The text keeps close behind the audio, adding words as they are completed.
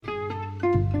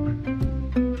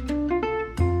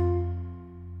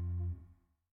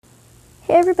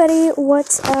everybody,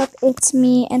 what's up? It's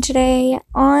me, and today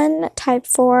on Type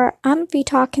 4, I'm going to be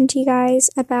talking to you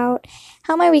guys about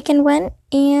how my weekend went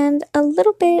and a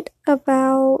little bit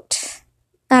about,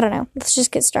 I don't know, let's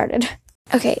just get started.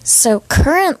 Okay, so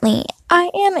currently I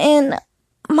am in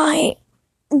my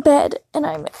bed and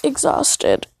I'm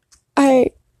exhausted.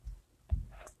 I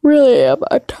really am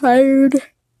tired.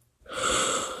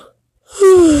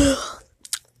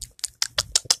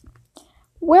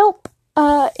 Well,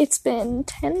 it's been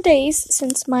 10 days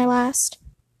since my last...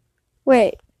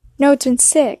 Wait, no, it's been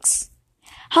 6.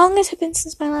 How long has it been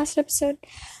since my last episode?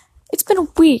 It's been a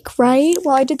week, right?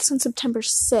 Well, I did this on September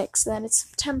 6th, then it's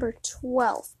September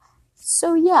 12th.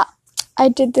 So yeah, I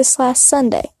did this last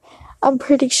Sunday. I'm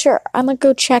pretty sure. I'm gonna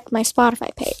go check my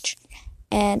Spotify page.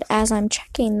 And as I'm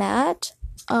checking that,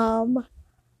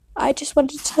 I just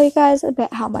wanted to tell you guys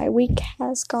about how my week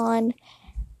has gone.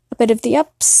 A bit of the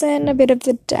ups and a bit of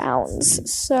the downs.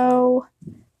 So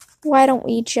why don't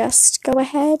we just go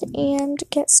ahead and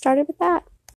get started with that?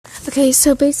 Okay,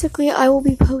 so basically I will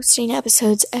be posting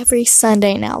episodes every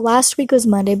Sunday now. Last week was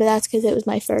Monday, but that's because it was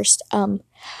my first, I'm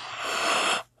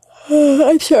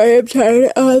sorry, I'm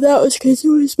tired. That was because it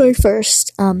was my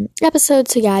first, episode.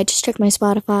 So yeah, I just checked my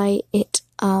Spotify. It,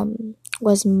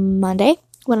 was Monday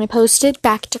when I posted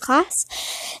back to class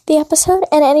the episode.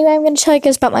 And anyway, I'm going to tell you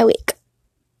guys about my week.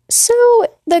 So,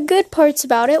 the good parts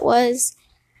about it was,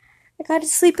 I got to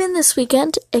sleep in this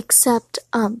weekend, except,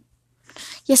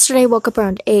 yesterday I woke up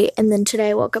around 8, and then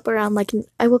today I woke up around,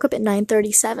 I woke up at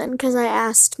 9:37, because I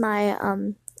asked my,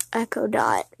 Echo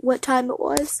Dot what time it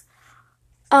was.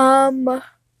 I'm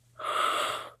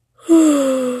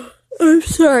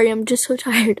sorry, I'm just so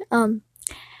tired.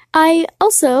 I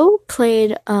also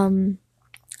played, a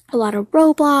lot of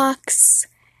Roblox,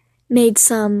 made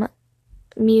some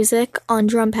music on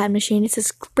Drum Pad Machine. It's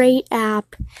this great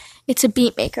app. It's a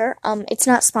beat maker. It's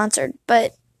not sponsored,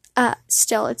 but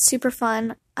still, it's super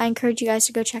fun. I encourage you guys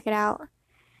to go check it out.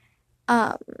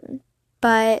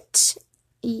 But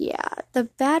yeah, the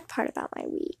bad part about my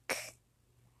week.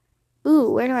 Ooh,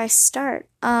 where do I start?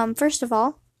 First of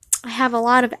all, I have a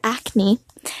lot of acne,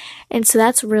 and so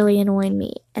that's really annoying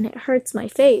me, and it hurts my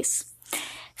face.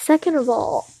 Second of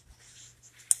all,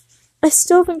 I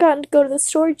still haven't gotten to go to the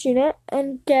storage unit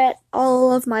and get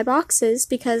all of my boxes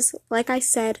because, like I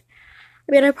said,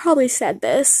 I probably said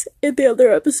this in the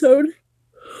other episode,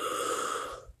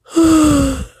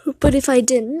 but if I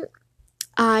didn't,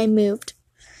 I moved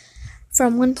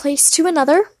from one place to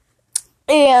another,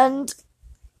 and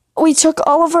we took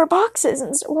all of our boxes,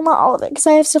 and well, not all of it, because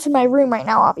I have stuff in my room right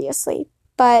now, obviously,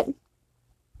 but,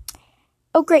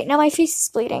 oh great, now my face is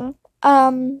bleeding.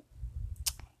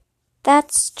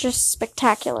 That's just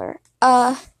spectacular.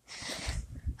 Gosh,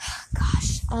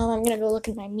 I'm gonna go look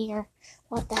in my mirror.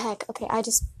 What the heck? Okay,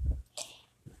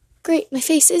 great, my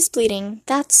face is bleeding.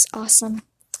 That's awesome.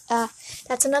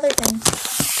 That's another thing.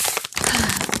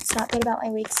 It's not good about my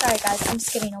week. Sorry, guys, I'm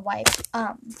just getting a wipe.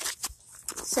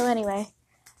 So anyway,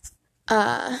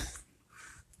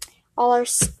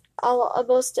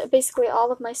 basically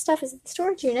all of my stuff is in the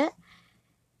storage unit,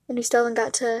 and we still haven't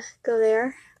got to go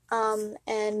there.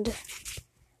 And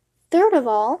third of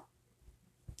all,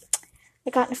 I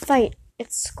got in a fight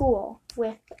at school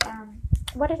with,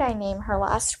 what did I name her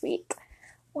last week?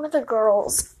 One of the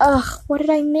girls. What did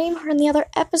I name her in the other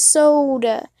episode?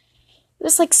 It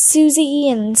was like Susie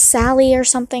and Sally or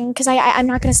something, because I'm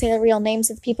not going to say the real names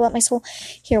of the people at my school.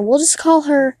 Here, we'll just call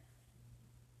her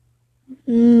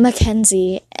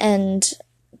Mackenzie, and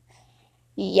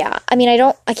yeah, I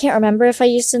can't remember if I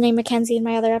used the name Mackenzie in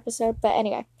my other episode, but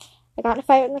anyway, I got in a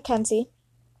fight with Mackenzie,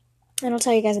 and I'll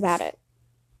tell you guys about it.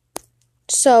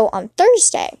 So, on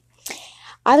Thursday,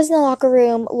 I was in the locker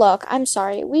room. Look, I'm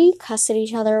sorry, we cuss at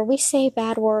each other, we say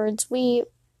bad words, we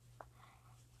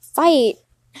fight,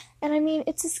 and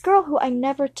it's this girl who I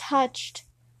never touched,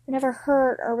 never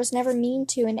hurt, or was never mean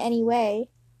to in any way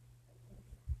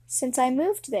since I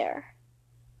moved there.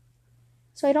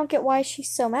 So I don't get why she's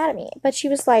so mad at me. But she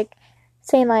was, saying,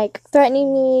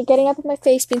 threatening me, getting up in my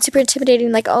face, being super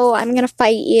intimidating, oh, I'm gonna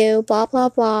fight you, blah, blah,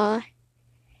 blah.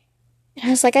 And I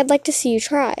was like, I'd like to see you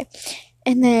try.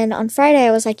 And then on Friday, I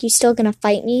was like, you still gonna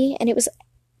fight me? And it was,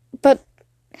 but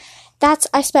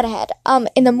I sped ahead.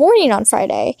 In the morning on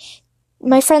Friday,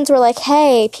 my friends were like,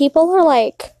 hey, people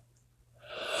are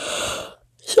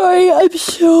sorry, I'm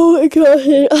so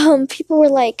exhausted. People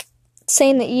were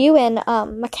saying that you and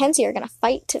Mackenzie are gonna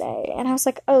fight today, and I was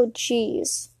like, oh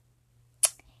jeez.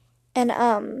 And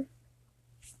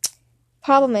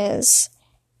problem is,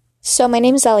 so my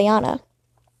name is Eliana,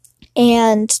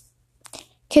 and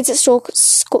kids at school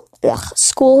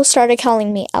started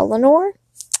calling me Eleanor,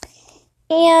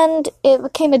 And it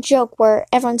became a joke where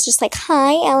everyone's just like,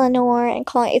 hi, Eleanor, and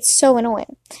calling it's so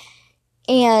annoying.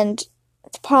 And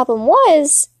the problem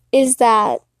is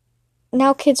that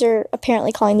now kids are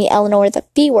apparently calling me Eleanor the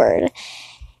B word.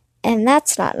 And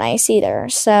that's not nice either.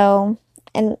 So,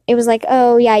 and it was like,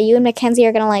 oh yeah, you and Mackenzie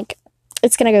are gonna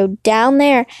it's gonna go down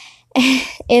there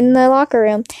in the locker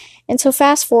room. And so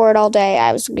fast forward all day,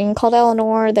 I was being called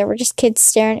Eleanor. There were just kids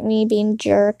staring at me, being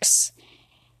jerks.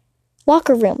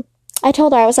 Locker room. I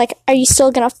told her, I was like, are you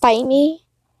still gonna fight me?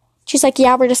 She's like,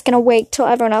 yeah, we're just gonna wait till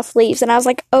everyone else leaves. And I was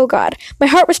like, oh god. My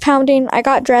heart was pounding. I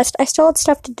got dressed. I still had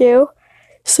stuff to do.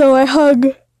 So I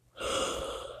hung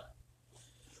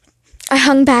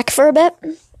back for a bit.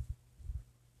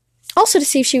 Also to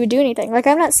see if she would do anything.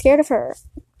 I'm not scared of her.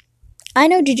 I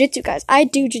know jujitsu, guys. I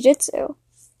do jujitsu.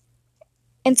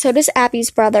 And so does Abby's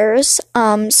brothers.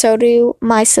 So do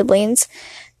my siblings,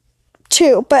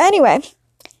 too. But anyway,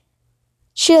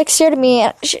 she stared at me,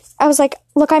 and I was like,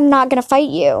 look, I'm not gonna fight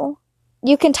you.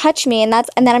 You can touch me, and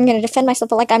then I'm gonna defend myself,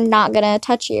 but I'm not gonna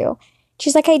touch you.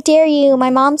 She's like, I dare you. My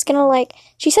mom's gonna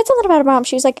she said something about her mom.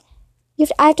 She was like,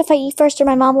 I have to fight you first, or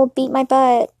my mom will beat my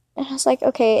butt. And I was like,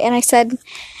 okay. And I said,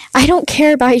 I don't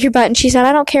care about your butt. And she said,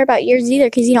 I don't care about yours either,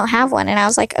 because you don't have one. And I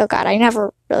was like, oh god, I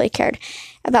never really cared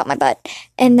about my butt.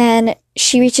 And then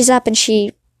she reaches up and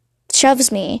she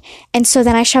shoves me, and so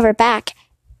then I shove her back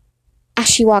as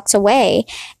she walks away,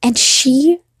 and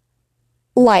she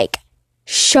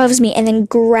shoves me and then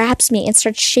grabs me and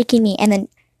starts shaking me, and then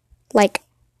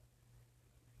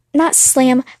not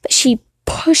slam, but she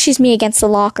pushes me against the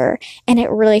locker, and it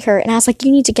really hurt. And I was like,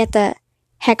 you need to get the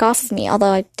heck off of me,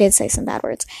 although I did say some bad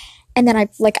words. And then I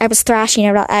was thrashing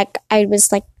her. I was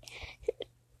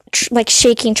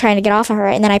shaking, trying to get off of her,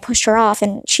 and then I pushed her off,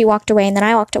 and she walked away, and then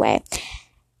I walked away.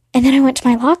 And then I went to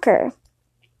my locker,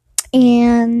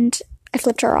 and I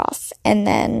flipped her off, and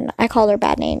then I called her a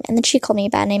bad name, and then she called me a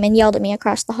bad name and yelled at me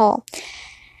across the hall.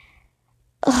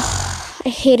 Ugh, I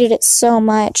hated it so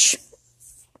much.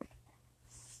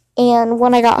 And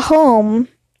when I got home,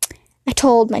 I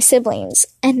told my siblings,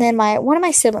 and then my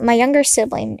younger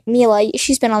sibling, Mila,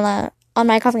 she's been on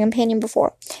My Coffee Companion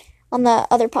before, on the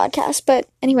other podcast, but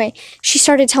anyway, she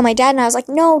started to tell my dad, and I was like,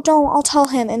 no, don't, I'll tell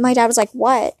him. And my dad was like,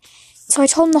 what? So I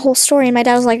told him the whole story, and my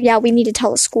dad was like, yeah, we need to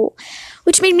tell the school,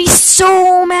 which made me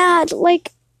so mad.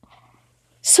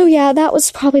 So yeah, that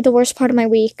was probably the worst part of my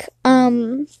week.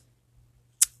 And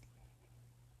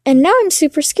now I'm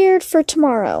super scared for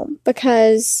tomorrow,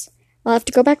 because I'll have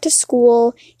to go back to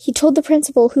school. He told the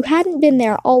principal, who hadn't been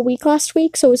there all week last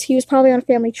week, so he was probably on a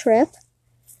family trip.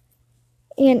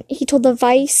 And he told the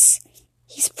vice,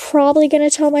 he's probably going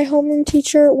to tell my homeroom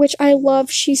teacher, which I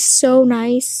love. She's so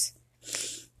nice.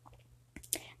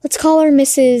 Let's call her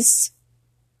Mrs.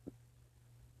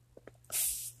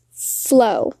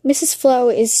 Flo. Mrs. Flo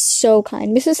is so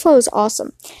kind. Mrs. Flo is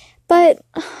awesome. But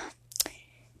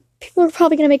people are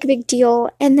probably going to make a big deal.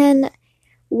 And then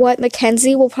what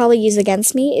Mackenzie will probably use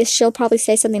against me is she'll probably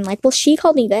say something like, well, she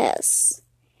called me this.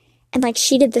 And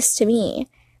she did this to me.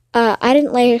 I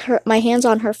didn't lay my hands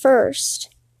on her first.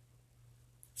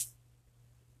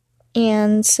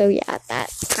 And so, yeah,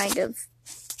 that kind of,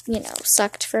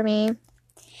 sucked for me.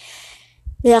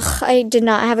 Ugh, I did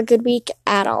not have a good week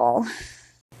at all.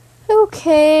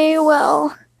 Okay,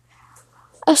 well,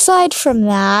 aside from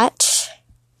that,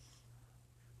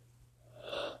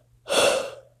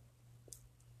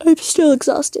 I'm still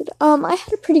exhausted. I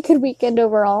had a pretty good weekend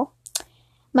overall.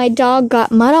 My dog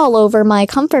got mud all over my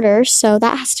comforter, so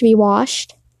that has to be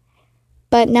washed.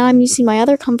 But now I'm using my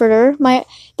other comforter.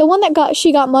 The one that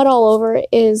she got mud all over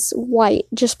is white,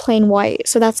 just plain white,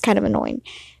 so that's kind of annoying.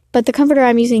 But the comforter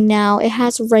I'm using now, it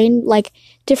has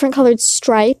different colored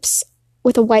stripes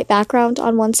with a white background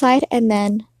on one side, and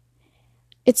then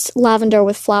it's lavender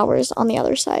with flowers on the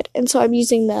other side. And so I'm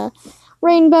using the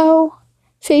rainbow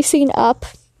facing up.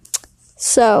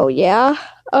 So, yeah.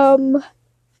 Why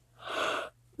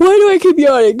do I keep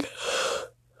yawning?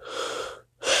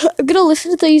 I'm gonna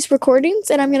listen to these recordings,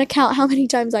 and I'm gonna count how many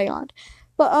times I yawned.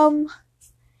 But,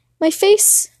 my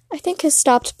face, I think, has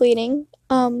stopped bleeding.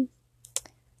 I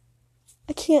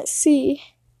can't see.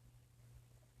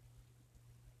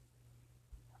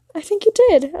 I think it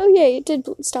did. Oh, yeah, it did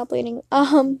stop bleeding.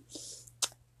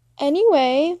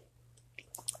 Anyway,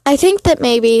 I think that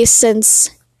maybe since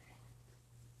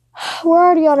we're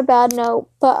already on a bad note,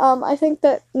 but, I think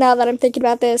that now that I'm thinking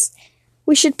about this,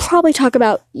 we should probably talk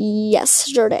about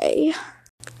yesterday.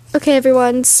 Okay,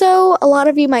 everyone, so a lot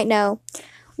of you might know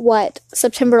what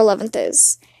September 11th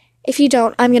is. If you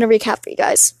don't, I'm gonna recap for you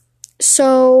guys.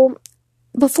 So,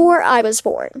 before I was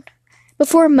born,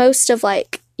 before most of,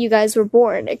 you guys were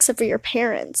born, except for your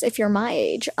parents, if you're my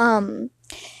age. On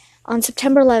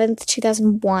September 11th,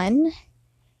 2001,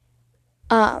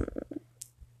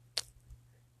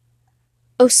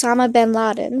 Osama bin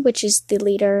Laden, which is the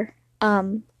leader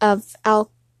of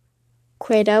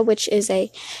Al-Qaeda, which is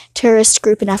a terrorist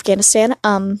group in Afghanistan,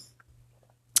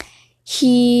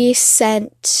 he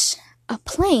sent a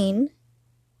plane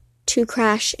to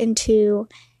crash into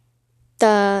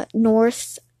the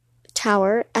North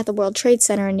Tower at the World Trade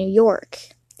Center in New York.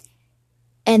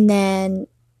 And then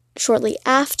shortly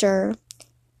after,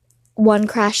 one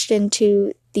crashed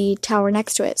into the tower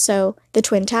next to it, so the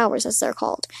Twin Towers, as they're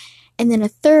called. And then a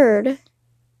third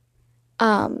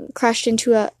crashed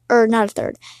into a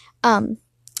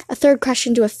third crashed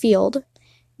into a field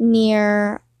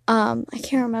near, I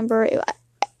can't remember, it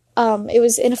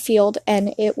was in a field,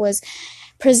 and it was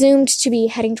presumed to be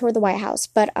heading toward the White House,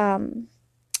 but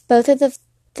both of the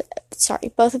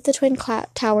Twin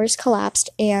Towers collapsed,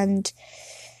 and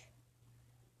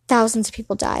thousands of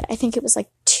people died. I think it was like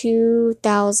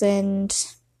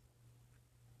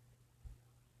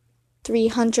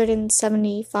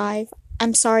 2,375.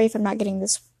 I'm sorry if I'm not getting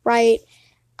this right.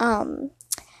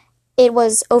 It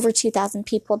was over 2,000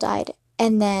 people died,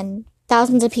 and then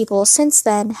thousands of people since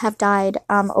then have died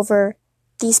over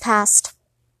these past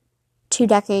 2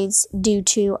 decades due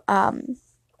to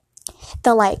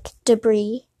the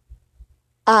debris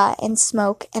and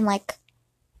smoke and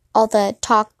all the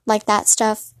talk, that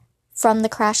stuff from the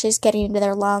crashes getting into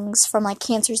their lungs, from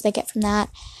cancers they get from that.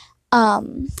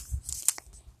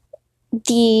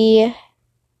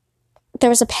 There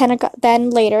was a Pentagon, then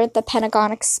later the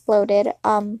Pentagon exploded,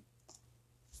 or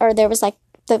there was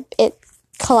it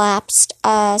collapsed,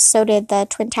 so did the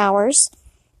Twin Towers,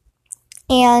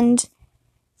 and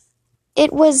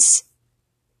it was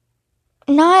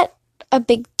not a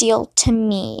big deal to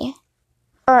me,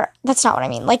 or that's not what I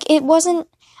mean, I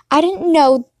didn't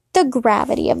know the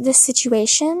gravity of this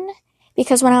situation,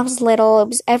 because when I was little, it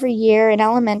was every year in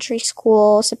elementary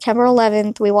school, September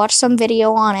 11th, we watched some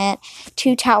video on it,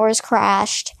 2 towers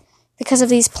crashed, because of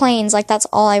these planes, that's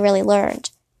all I really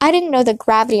learned. I didn't know the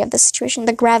gravity of the situation,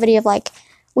 the gravity of,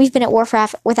 we've been at war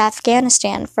with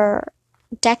Afghanistan for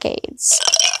decades,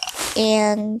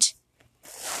 and,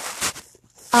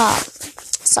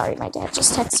 sorry, my dad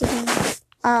just texted me,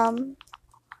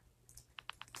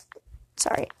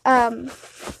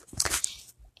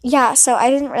 yeah, so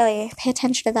I didn't really pay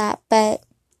attention to that, but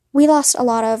we lost a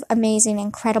lot of amazing,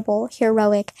 incredible,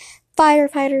 heroic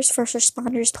firefighters, first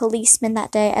responders, policemen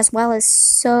that day, as well as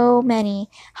so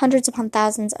many, hundreds upon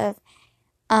thousands of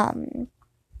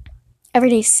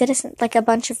everyday citizens, a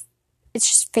bunch of, it's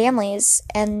just families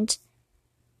and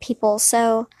people.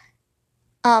 So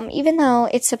even though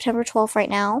it's September 12th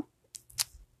right now,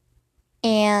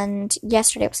 and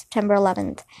yesterday was September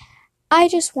 11th, I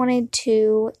just wanted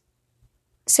to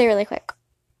say really quick,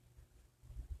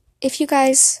 if you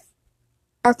guys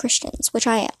are Christians, which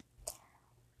I am,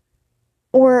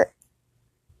 or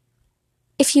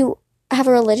if you have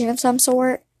a religion of some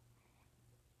sort,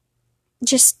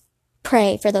 just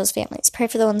pray for those families. Pray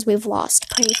for the ones we've lost.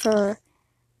 Pray for,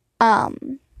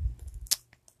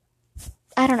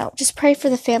 just pray for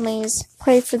the families.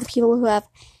 Pray for the people who have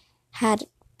had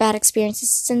bad experiences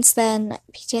since then,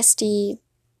 PTSD,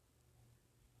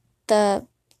 the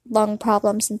lung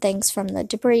problems and things from the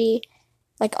debris,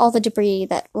 all the debris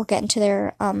that will get into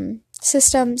their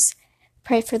systems.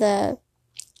 Pray for the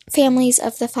families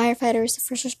of the firefighters, the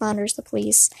first responders, the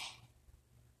police.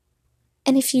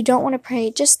 And if you don't want to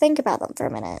pray, just think about them for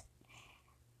a minute.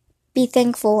 Be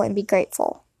thankful and be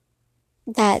grateful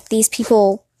that these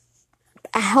people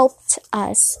helped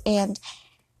us, and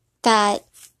that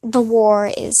the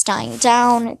war is dying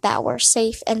down, that we're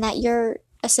safe, and that you're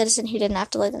a citizen who didn't have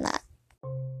to live in that.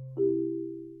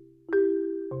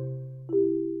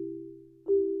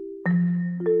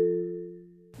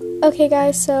 Okay,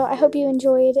 guys, so I hope you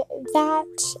enjoyed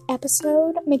that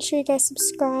episode. Make sure you guys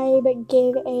subscribe,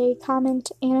 give a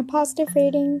comment, and a positive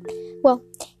rating. Well,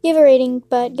 give a rating,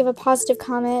 but give a positive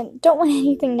comment. Don't want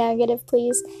anything negative,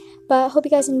 please. But hope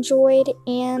you guys enjoyed,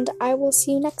 and I will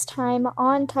see you next time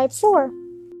on Type 4.